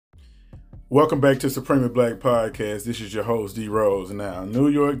Welcome back to Supremely Black Podcast. This is your host, D Rose. Now, New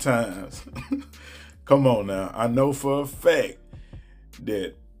York Times. Come on now. I know for a fact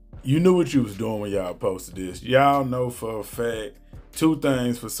that you knew what you was doing when y'all posted this. Y'all know for a fact two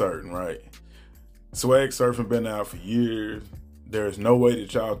things for certain, right? Swag surfing been out for years. There's no way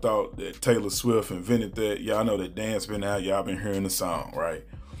that y'all thought that Taylor Swift invented that. Y'all know that dance been out. Y'all been hearing the song, right?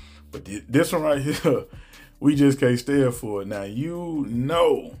 But this one right here, we just can't stand for it. Now, you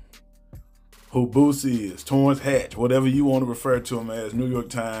know who Boosie is, Torrance Hatch, whatever you want to refer to him as. New York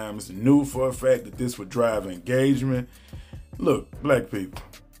Times knew for a fact that this would drive engagement. Look, black people,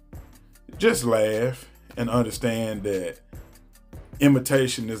 just laugh and understand that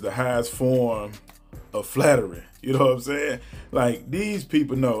imitation is the highest form of flattery. You know what I'm saying? Like, these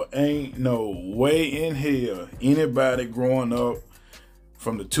people know ain't no way in hell anybody growing up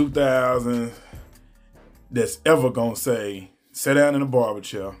from the 2000s that's ever gonna say, sit down in a barber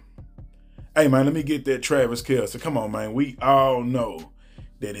chair, hey man, let me get that Travis Kelce. Come on, man. We all know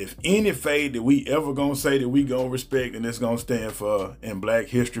that if any fade that we ever gonna say that we gonna respect and it's gonna stand for in Black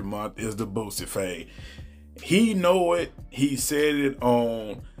History Month is the Boosie fade. He know it. He said it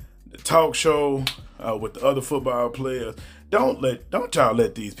on the talk show with the other football players. Don't y'all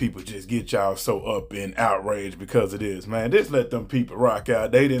let these people just get y'all so up in outrage because it is, man. Just let them people rock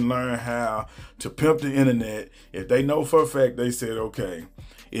out. They didn't learn how to pimp the internet. If they know for a fact, they said, okay,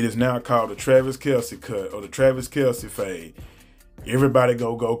 it is now called the Travis Kelce cut or the Travis Kelce fade. Everybody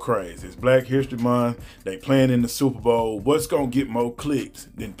go crazy. It's Black History Month. They playing in the Super Bowl. What's going to get more clicks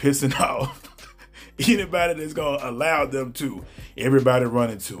than pissing off anybody that's going to allow them to? Everybody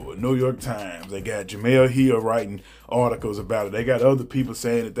running to it. New York Times. They got Jamel Hill writing articles about it. They got other people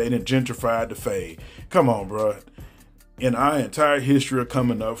saying that they done gentrified the fade. Come on, bro. In our entire history of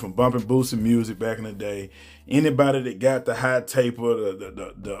coming up from bumping Boosie music back in the day, anybody that got the high taper,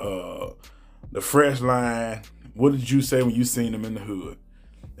 the fresh line, what did you say when you seen them in the hood?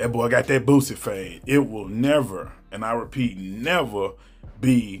 That boy got that Boosie fade. It will never, and I repeat, never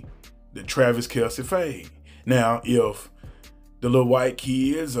be the Travis Kelce fade. Now, if the little white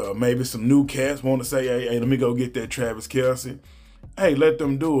kids or maybe some new cats want to say, hey, let me go get that Travis Kelce, hey, let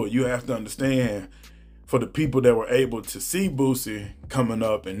them do it. You have to understand, for the people that were able to see Boosie coming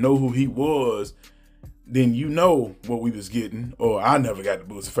up and know who he was, then you know what we was getting. Or I never got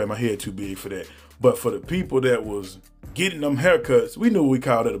the Boosie fade. My head too big for that. But for the people that was getting them haircuts, we knew we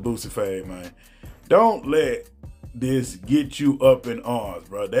called it a Boosie fade, man. Don't let this get you up in arms,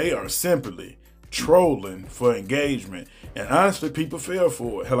 bro. They are simply trolling for engagement. And honestly, people fell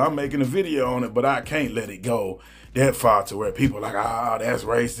for it. Hell, I'm making a video on it, but I can't let it go that far to where people are like, that's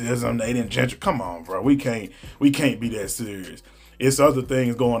racism. They didn't gentrify. Come on, bro. We can't be that serious. It's other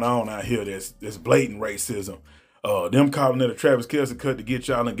things going on out here that's blatant racism. Them calling it a Travis Kelce cut to get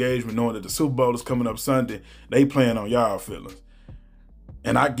y'all engagement, knowing that the Super Bowl is coming up Sunday. They playing on y'all feelings.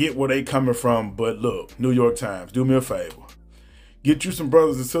 And I get where they coming from, but look, New York Times, do me a favor. Get you some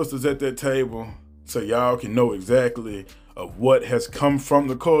brothers and sisters at that table so y'all can know exactly of what has come from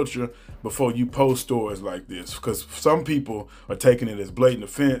the culture before you post stories like this. Because some people are taking it as blatant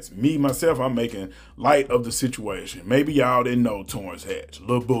offense. Me, myself, I'm making light of the situation. Maybe y'all didn't know Torrance Hatch,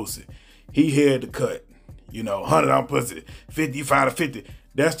 Lil Boosie. He had the cut. 100 on pussy, 55 to 50.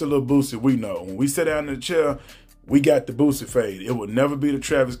 That's the Lil Boosie we know. When we sit down in the chair, we got the Boosie fade. It will never be the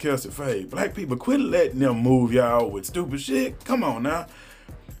Travis Kelce fade. Black people, quit letting them move y'all with stupid shit. Come on now.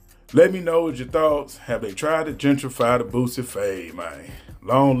 Let me know what your thoughts. Have they tried to gentrify the Boosie fade, man?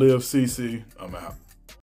 Long live CC. I'm out.